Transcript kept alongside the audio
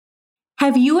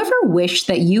Have you ever wished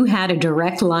that you had a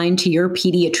direct line to your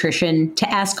pediatrician to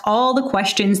ask all the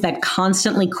questions that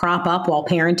constantly crop up while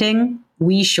parenting?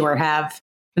 We sure have.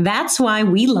 That's why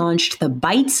we launched the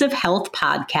Bites of Health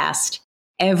podcast.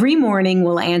 Every morning,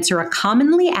 we'll answer a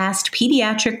commonly asked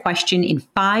pediatric question in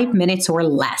 5 minutes or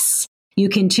less. You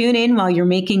can tune in while you're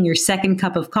making your second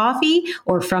cup of coffee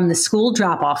or from the school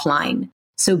drop-off line.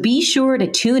 So be sure to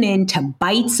tune in to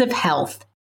Bites of Health,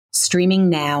 streaming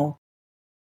now.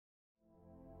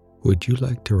 Would you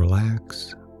like to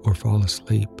relax or fall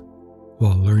asleep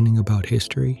while learning about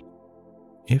history?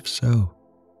 If so,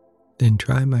 then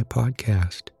try my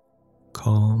podcast,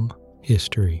 Calm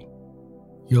History.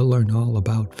 You'll learn all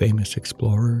about famous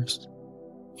explorers,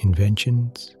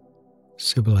 inventions,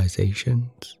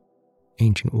 civilizations,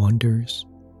 ancient wonders,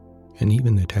 and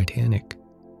even the Titanic.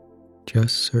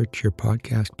 Just search your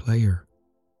podcast player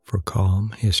for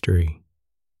Calm History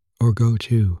or go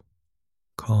to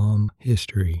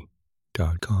calmhistory.com.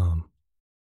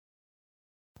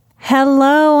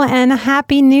 Hello and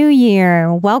Happy New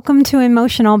Year. Welcome to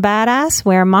Emotional Badass,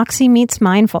 where Moxie meets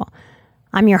Mindful.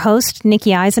 I'm your host,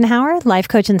 Nikki Eisenhower, life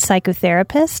coach and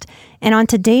psychotherapist. And on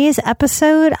today's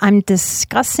episode, I'm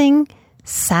discussing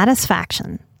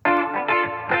satisfaction.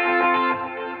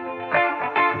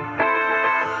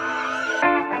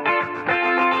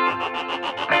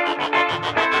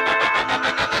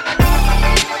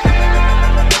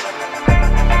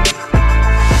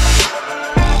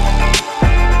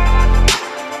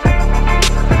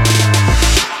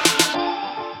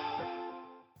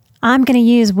 I'm going to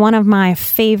use one of my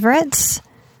favorites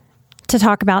to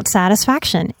talk about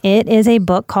satisfaction. It is a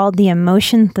book called The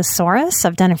Emotion Thesaurus.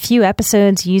 I've done a few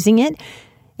episodes using it.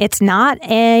 It's not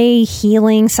a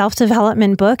healing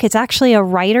self-development book. It's actually a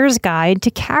writer's guide to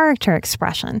character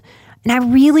expression. And I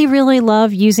really, really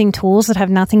love using tools that have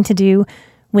nothing to do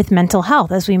with mental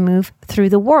health as we move through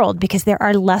the world, because there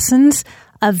are lessons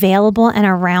available and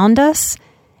around us.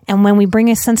 And when we bring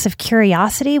a sense of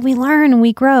curiosity, we learn,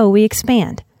 we grow, we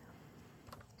expand.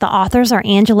 The authors are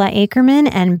Angela Ackerman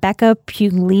and Becca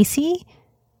Puglisi,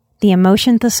 The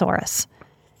Emotion Thesaurus.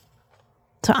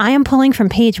 So I am pulling from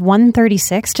page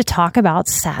 136 to talk about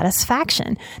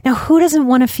satisfaction. Now, who doesn't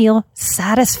want to feel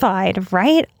satisfied,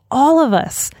 right? All of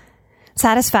us.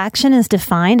 Satisfaction is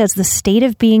defined as the state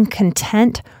of being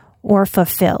content or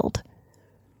fulfilled.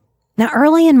 Now,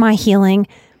 early in my healing,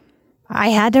 I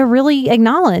had to really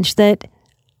acknowledge that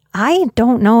I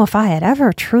don't know if I had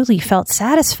ever truly felt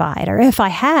satisfied, or if I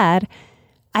had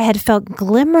felt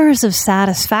glimmers of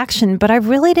satisfaction, but I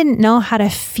really didn't know how to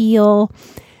feel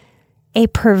a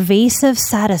pervasive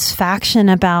satisfaction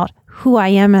about who I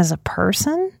am as a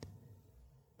person,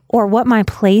 or what my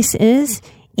place is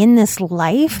in this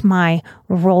life, my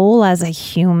role as a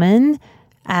human,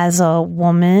 as a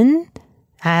woman,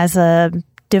 as a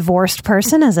divorced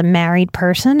person, as a married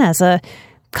person, as a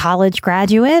college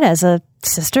graduate, as a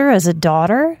sister, as a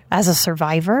daughter, as a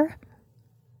survivor.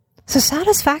 So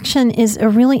satisfaction is a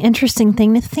really interesting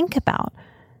thing to think about,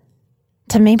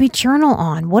 to maybe journal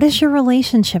on. What is your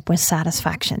relationship with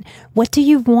satisfaction? What do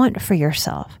you want for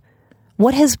yourself?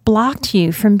 What has blocked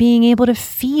you from being able to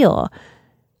feel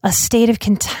a state of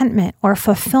contentment or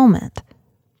fulfillment?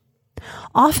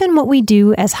 Often what we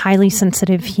do as highly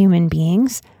sensitive human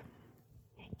beings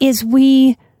is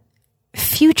we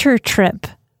future trip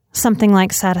something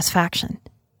like satisfaction.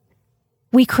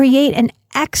 We create an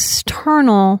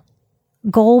external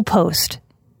goalpost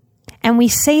and we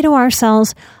say to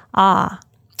ourselves,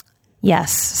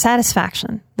 yes,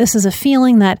 satisfaction. This is a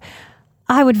feeling that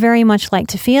I would very much like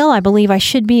to feel. I believe I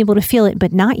should be able to feel it,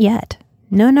 but not yet.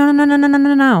 No.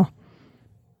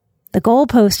 The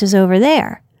goalpost is over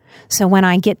there. So when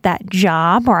I get that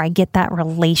job, or I get that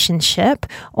relationship,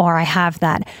 or I have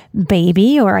that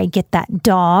baby, or I get that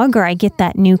dog, or I get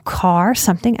that new car,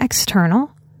 something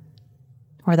external,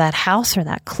 or that house, or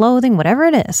that clothing, whatever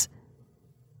it is,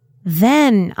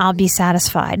 then I'll be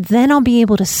satisfied. Then I'll be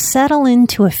able to settle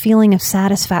into a feeling of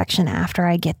satisfaction after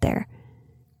I get there.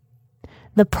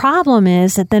 The problem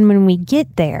is that then when we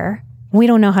get there, we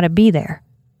don't know how to be there.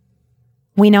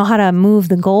 We know how to move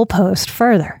the goalpost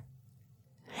further.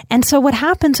 And so what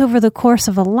happens over the course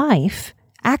of a life,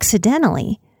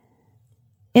 accidentally,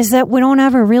 is that we don't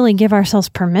ever really give ourselves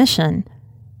permission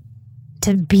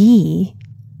to be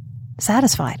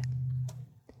satisfied,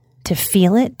 to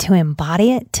feel it, to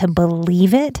embody it, to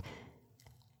believe it,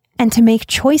 and to make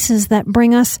choices that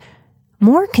bring us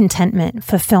more contentment,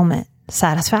 fulfillment,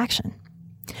 satisfaction.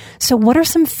 So what are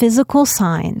some physical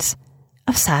signs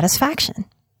of satisfaction?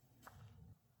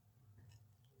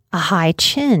 A high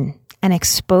chin, an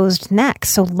exposed neck,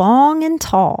 so long and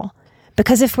tall.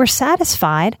 Because if we're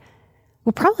satisfied,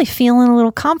 we're probably feeling a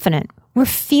little confident. We're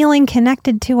feeling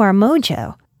connected to our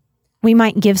mojo. We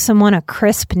might give someone a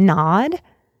crisp nod.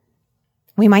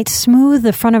 We might smooth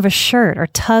the front of a shirt or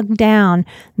tug down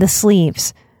the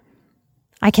sleeves.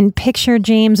 I can picture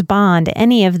James Bond,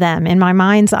 any of them, in my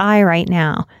mind's eye right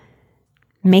now,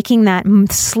 making that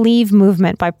sleeve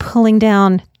movement by pulling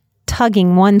down,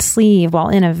 tugging one sleeve while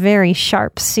in a very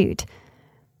sharp suit.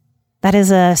 That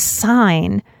is a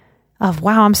sign of,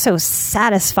 wow, I'm so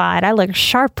satisfied. I look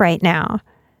sharp right now.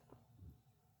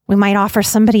 We might offer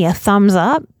somebody a thumbs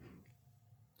up.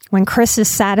 When Chris is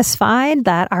satisfied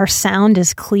that our sound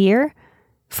is clear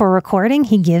for recording,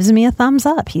 he gives me a thumbs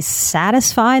up. He's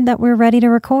satisfied that we're ready to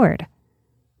record.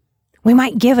 We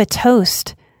might give a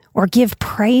toast or give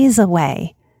praise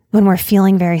away when we're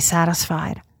feeling very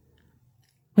satisfied.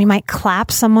 We might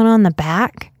clap someone on the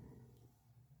back.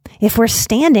 If we're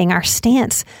standing, our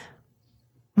stance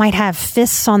might have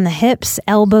fists on the hips,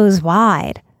 elbows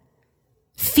wide,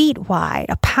 feet wide,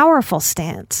 a powerful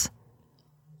stance.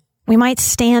 We might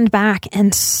stand back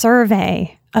and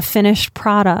survey a finished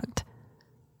product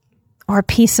or a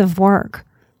piece of work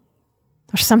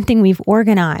or something we've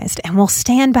organized, and we'll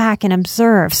stand back and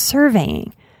observe,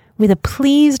 surveying with a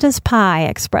pleased as pie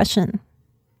expression.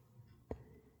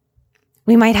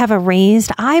 We might have a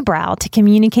raised eyebrow to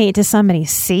communicate to somebody,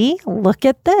 see, look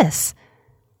at this,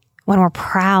 when we're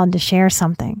proud to share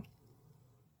something.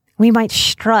 We might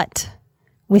strut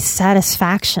with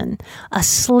satisfaction, a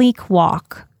sleek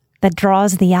walk that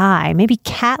draws the eye, maybe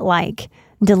cat-like,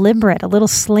 deliberate, a little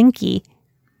slinky,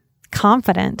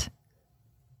 confident.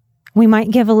 We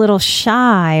might give a little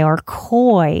shy or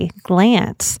coy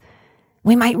glance.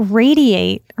 We might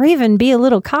radiate or even be a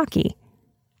little cocky.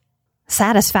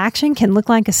 Satisfaction can look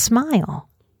like a smile.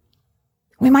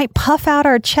 We might puff out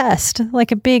our chest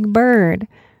like a big bird.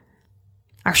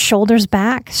 Our shoulders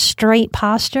back, straight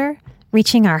posture,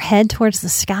 reaching our head towards the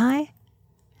sky.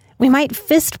 We might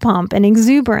fist pump in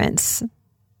exuberance.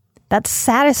 That's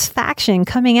satisfaction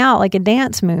coming out like a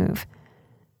dance move.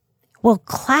 We'll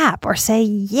clap or say,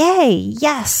 yay,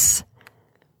 yes.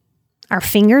 Our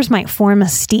fingers might form a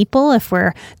steeple if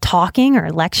we're talking or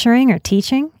lecturing or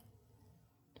teaching.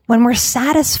 When we're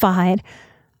satisfied,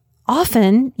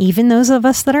 often, even those of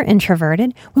us that are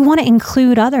introverted, we want to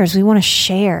include others. We want to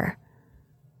share.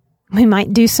 We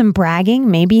might do some bragging,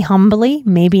 maybe humbly,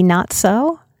 maybe not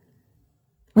so.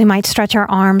 We might stretch our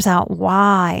arms out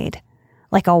wide,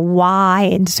 like a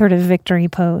wide sort of victory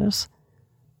pose.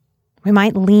 We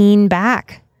might lean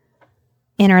back,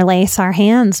 interlace our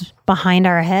hands behind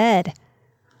our head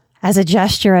as a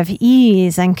gesture of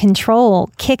ease and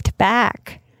control, kicked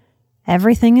back.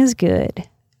 Everything is good.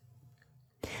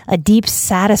 A deep,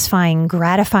 satisfying,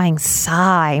 gratifying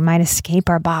sigh might escape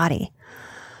our body.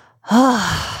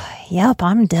 Yep,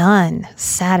 I'm done,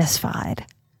 satisfied.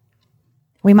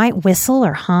 We might whistle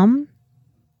or hum.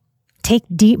 Take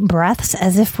deep breaths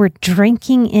as if we're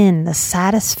drinking in the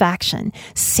satisfaction,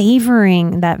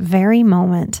 savoring that very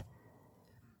moment,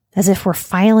 as if we're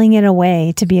filing it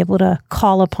away to be able to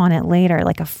call upon it later,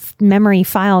 like a memory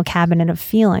file cabinet of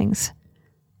feelings.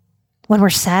 When we're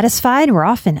satisfied, we're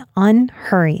often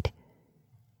unhurried.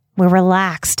 We're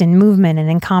relaxed in movement and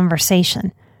in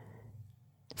conversation.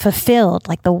 Fulfilled,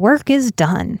 like the work is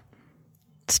done.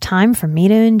 It's time for me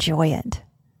to enjoy it.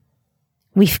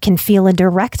 We can feel a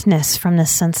directness from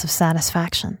this sense of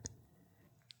satisfaction.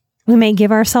 We may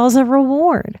give ourselves a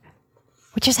reward,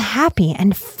 which is happy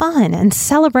and fun and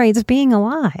celebrates being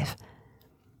alive.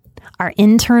 Our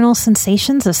internal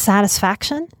sensations of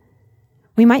satisfaction,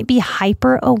 we might be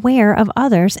hyper aware of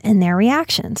others and their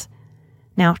reactions.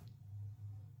 Now,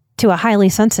 to a highly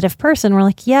sensitive person, we're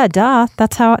like, yeah, duh,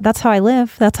 that's how I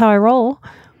live. That's how I roll.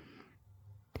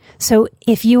 So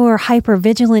if you are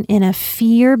hypervigilant in a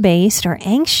fear-based or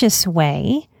anxious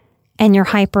way, and you're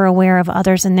hyper aware of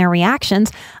others and their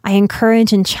reactions, I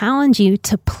encourage and challenge you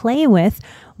to play with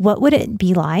what would it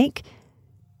be like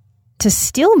to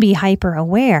still be hyper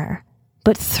aware,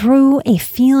 but through a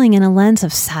feeling and a lens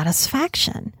of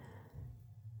satisfaction,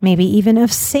 maybe even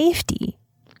of safety,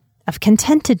 of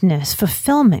contentedness,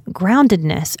 fulfillment,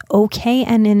 groundedness, okay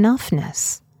and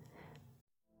enoughness.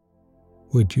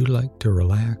 Would you like to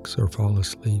relax or fall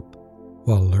asleep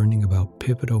while learning about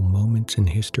pivotal moments in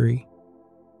history?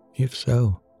 If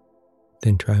so,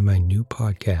 then try my new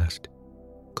podcast,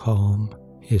 Calm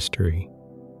History.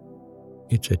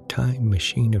 It's a time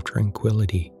machine of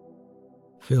tranquility,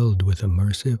 filled with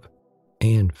immersive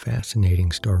and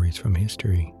fascinating stories from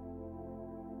history.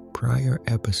 Prior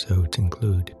episodes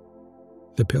include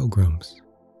The Pilgrims,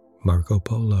 Marco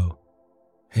Polo,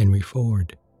 Henry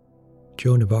Ford,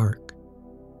 Joan of Arc,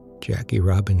 Jackie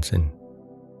Robinson,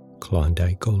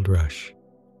 Klondike Gold Rush,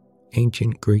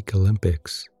 Ancient Greek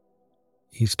Olympics,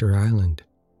 Easter Island,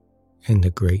 and the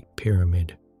Great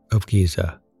Pyramid of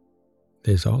Giza.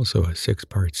 There's also a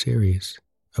 6-part series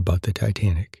about the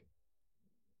Titanic.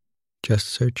 Just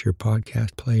search your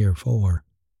podcast player for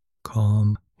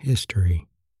Calm History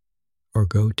or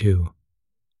go to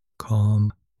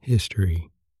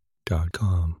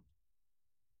calmhistory.com.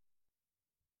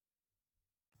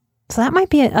 So that might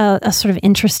be a sort of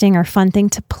interesting or fun thing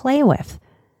to play with.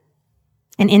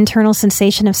 An internal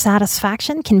sensation of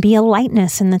satisfaction can be a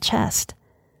lightness in the chest,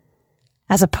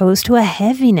 as opposed to a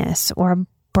heaviness or a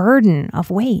burden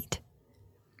of weight.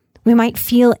 We might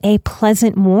feel a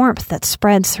pleasant warmth that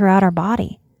spreads throughout our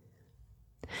body.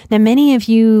 Now, many of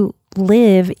you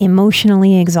live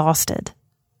emotionally exhausted,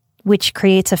 which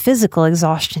creates a physical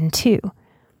exhaustion too.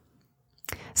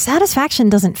 Satisfaction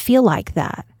doesn't feel like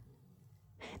that.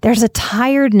 There's a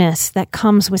tiredness that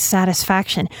comes with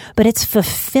satisfaction, but it's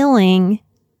fulfilling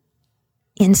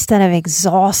instead of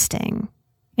exhausting,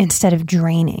 instead of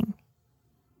draining.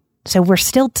 So we're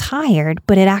still tired,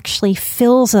 but it actually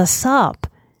fills us up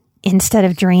instead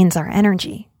of drains our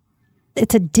energy.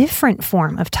 It's a different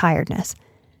form of tiredness.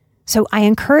 So I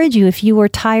encourage you, if you are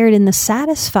tired in the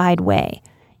satisfied way,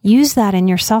 use that in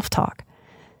your self-talk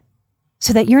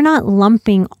so that you're not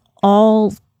lumping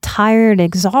all tired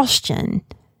exhaustion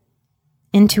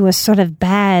into a sort of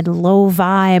bad, low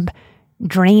vibe,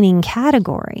 draining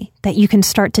category, that you can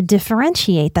start to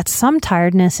differentiate that some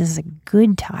tiredness is a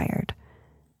good tired.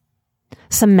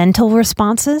 Some mental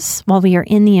responses while we are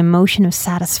in the emotion of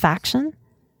satisfaction.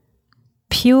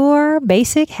 Pure,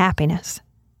 basic happiness.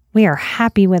 We are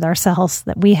happy with ourselves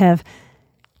that we have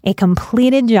a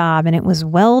completed job and it was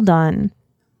well done.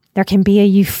 There can be a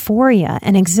euphoria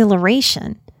and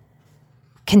exhilaration,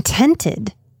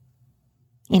 contented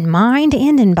in mind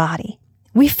and in body.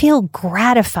 We feel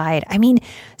gratified. I mean,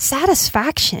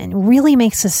 satisfaction really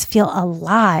makes us feel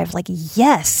alive. Like,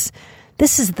 yes,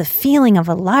 this is the feeling of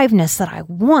aliveness that I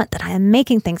want, that I am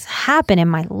making things happen in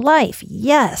my life.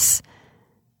 Yes.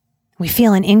 We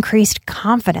feel an increased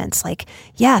confidence. Like,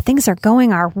 yeah, things are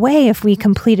going our way if we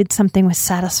completed something with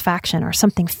satisfaction or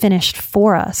something finished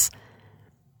for us.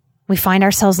 We find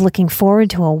ourselves looking forward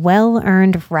to a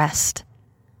well-earned rest.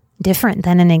 Different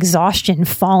than an exhaustion,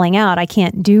 falling out, I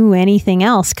can't do anything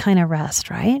else kind of rest,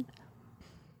 right?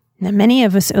 Now, many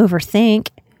of us overthink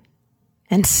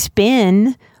and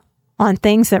spin on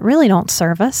things that really don't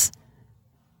serve us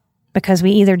because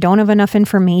we either don't have enough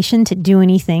information to do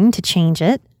anything to change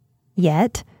it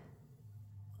yet,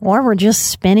 or we're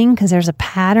just spinning because there's a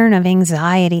pattern of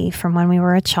anxiety from when we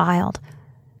were a child.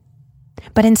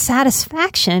 But in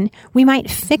satisfaction, we might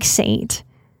fixate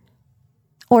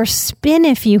or spin,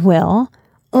 if you will,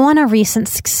 on a recent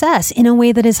success in a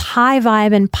way that is high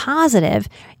vibe and positive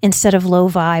instead of low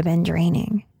vibe and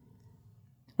draining.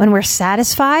 When we're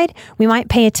satisfied, we might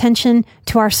pay attention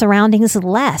to our surroundings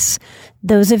less.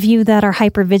 Those of you that are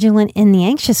hypervigilant in the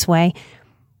anxious way,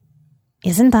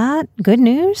 isn't that good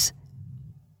news?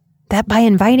 That by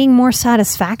inviting more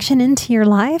satisfaction into your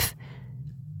life,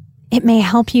 it may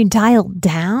help you dial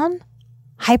down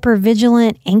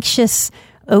hypervigilant, anxious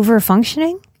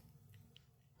overfunctioning?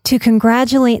 To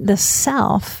congratulate the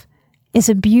self is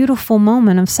a beautiful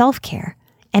moment of self-care.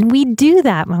 And we do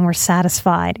that when we're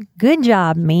satisfied. Good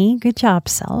job, me. Good job,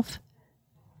 self.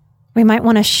 We might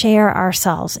want to share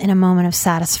ourselves in a moment of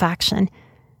satisfaction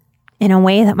in a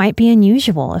way that might be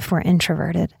unusual if we're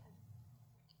introverted.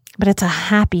 But it's a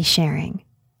happy sharing.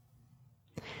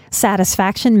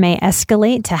 Satisfaction may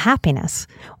escalate to happiness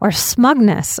or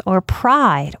smugness or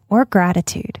pride or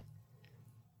gratitude.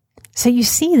 So you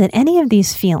see that any of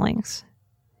these feelings,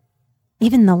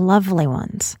 even the lovely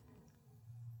ones,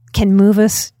 can move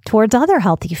us towards other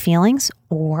healthy feelings,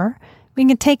 or we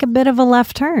can take a bit of a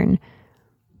left turn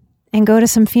and go to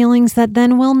some feelings that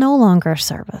then will no longer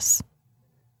serve us.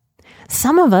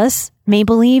 Some of us may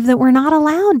believe that we're not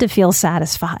allowed to feel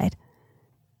satisfied.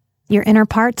 Your inner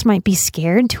parts might be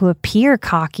scared to appear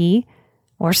cocky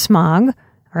or smug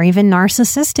or even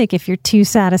narcissistic if you're too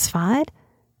satisfied.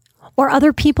 Or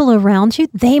other people around you,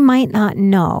 they might not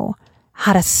know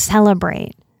how to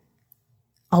celebrate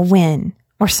a win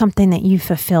or something that you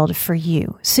fulfilled for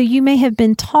you. So you may have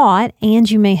been taught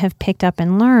and you may have picked up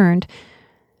and learned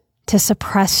to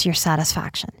suppress your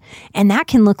satisfaction. And that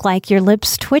can look like your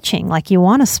lips twitching, like you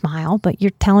want to smile, but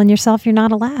you're telling yourself you're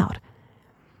not allowed.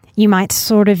 You might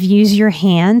sort of use your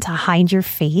hand to hide your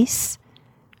face.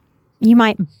 You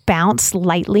might bounce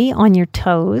lightly on your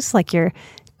toes, like you're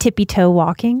tippy-toe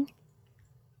walking,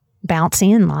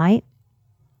 bouncy and light.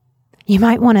 You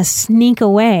might want to sneak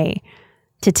away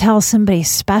to tell somebody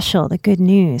special the good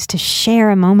news, to share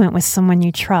a moment with someone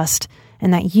you trust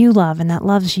and that you love and that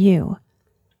loves you.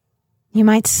 You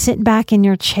might sit back in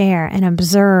your chair and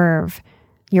observe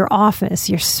your office,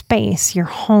 your space, your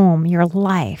home, your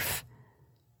life,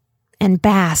 and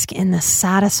bask in the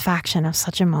satisfaction of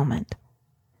such a moment.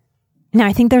 Now,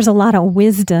 I think there's a lot of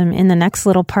wisdom in the next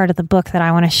little part of the book that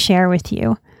I want to share with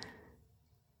you.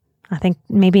 I think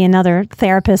maybe another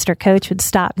therapist or coach would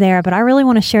stop there, but I really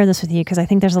want to share this with you because I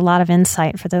think there's a lot of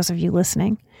insight for those of you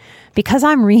listening. Because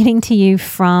I'm reading to you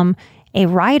from a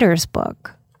writer's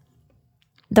book,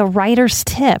 the writer's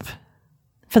tip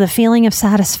for the feeling of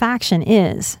satisfaction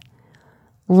is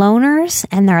loners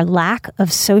and their lack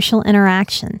of social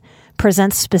interaction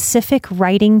present specific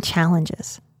writing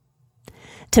challenges.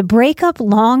 To break up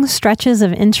long stretches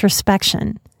of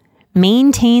introspection,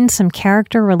 maintain some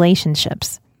character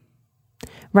relationships.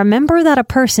 Remember that a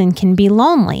person can be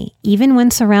lonely even when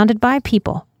surrounded by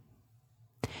people.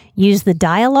 Use the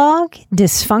dialogue,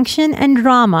 dysfunction, and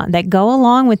drama that go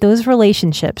along with those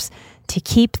relationships to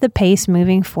keep the pace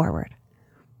moving forward.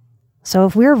 So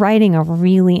if we're writing a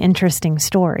really interesting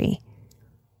story,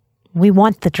 we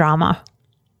want the drama.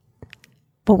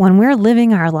 But when we're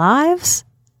living our lives,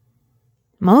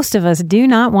 most of us do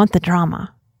not want the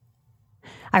drama.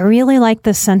 I really like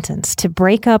this sentence: to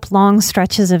break up long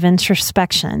stretches of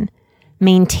introspection,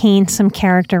 maintain some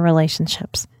character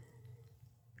relationships.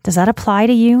 Does that apply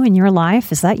to you in your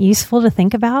life? Is that useful to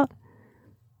think about?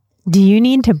 Do you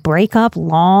need to break up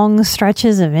long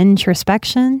stretches of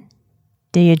introspection?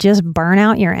 Do you just burn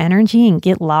out your energy and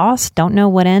get lost? Don't know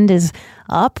what end is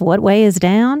up, what way is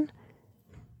down?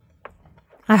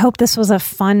 I hope this was a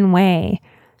fun way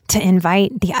to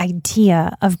invite the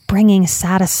idea of bringing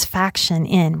satisfaction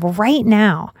in right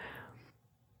now.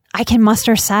 I can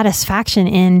muster satisfaction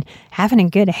in having a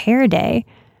good hair day.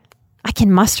 I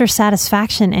can muster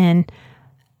satisfaction in,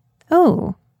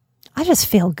 oh, I just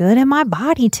feel good in my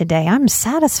body today. I'm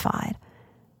satisfied.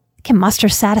 I can muster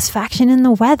satisfaction in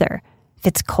the weather. If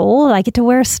it's cold, I get to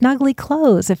wear snuggly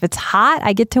clothes. If it's hot,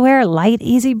 I get to wear light,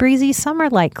 easy breezy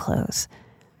summer-like clothes.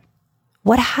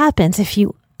 What happens if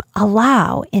you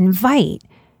allow, invite,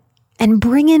 and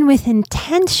bring in with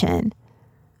intention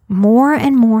more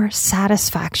and more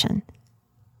satisfaction?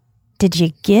 Did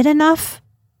you get enough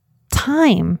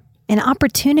time and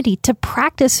opportunity to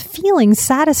practice feeling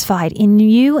satisfied in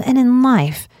you and in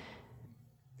life?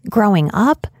 Growing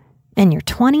up, in your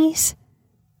 20s,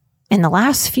 in the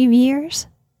last few years?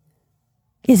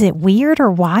 Is it weird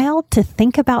or wild to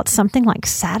think about something like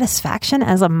satisfaction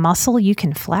as a muscle you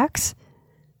can flex?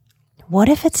 What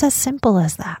if it's as simple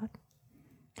as that?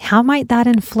 How might that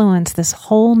influence this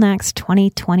whole next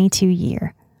 2022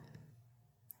 year?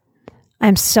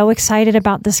 I'm so excited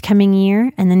about this coming year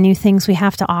and the new things we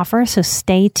have to offer, so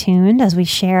stay tuned as we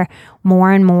share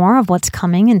more and more of what's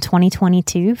coming in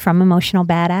 2022 from Emotional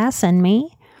Badass and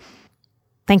me.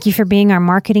 Thank you for being our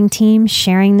marketing team,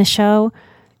 sharing the show,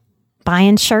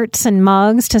 buying shirts and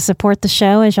mugs to support the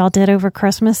show as y'all did over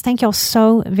Christmas. Thank y'all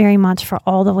so very much for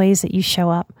all the ways that you show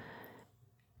up.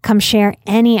 Come share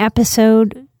any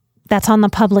episode that's on the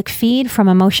public feed from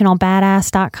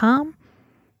emotionalbadass.com.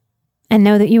 And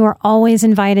know that you are always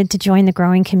invited to join the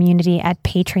growing community at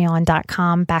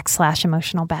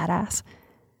patreon.com/emotionalbadass.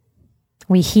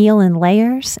 We heal in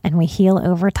layers and we heal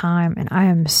over time, and I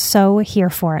am so here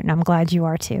for it, and I'm glad you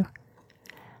are too.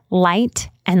 Light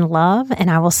and love,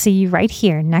 and I will see you right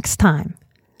here next time.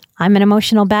 I'm an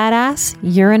emotional badass,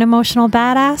 you're an emotional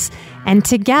badass, and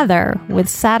together with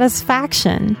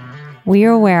satisfaction, we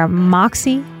are where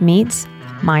Moxie meets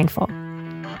mindful.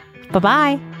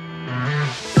 Bye-bye.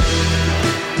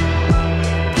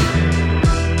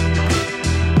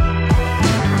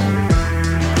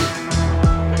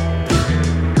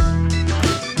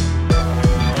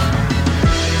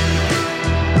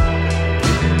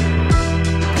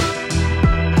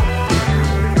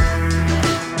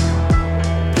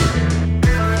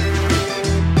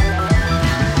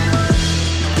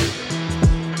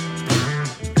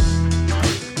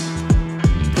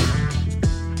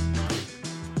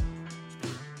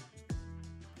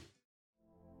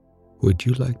 Would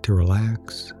you like to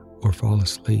relax or fall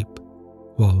asleep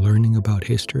while learning about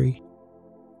history?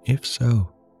 If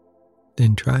so,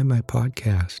 then try my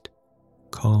podcast,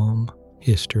 Calm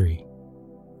History.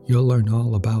 You'll learn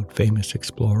all about famous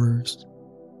explorers,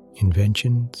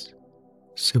 inventions,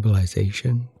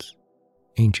 civilizations,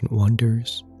 ancient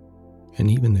wonders, and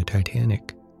even the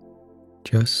Titanic.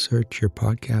 Just search your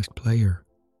podcast player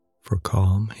for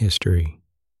Calm History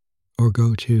or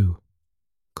go to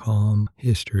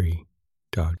calmhistory.com.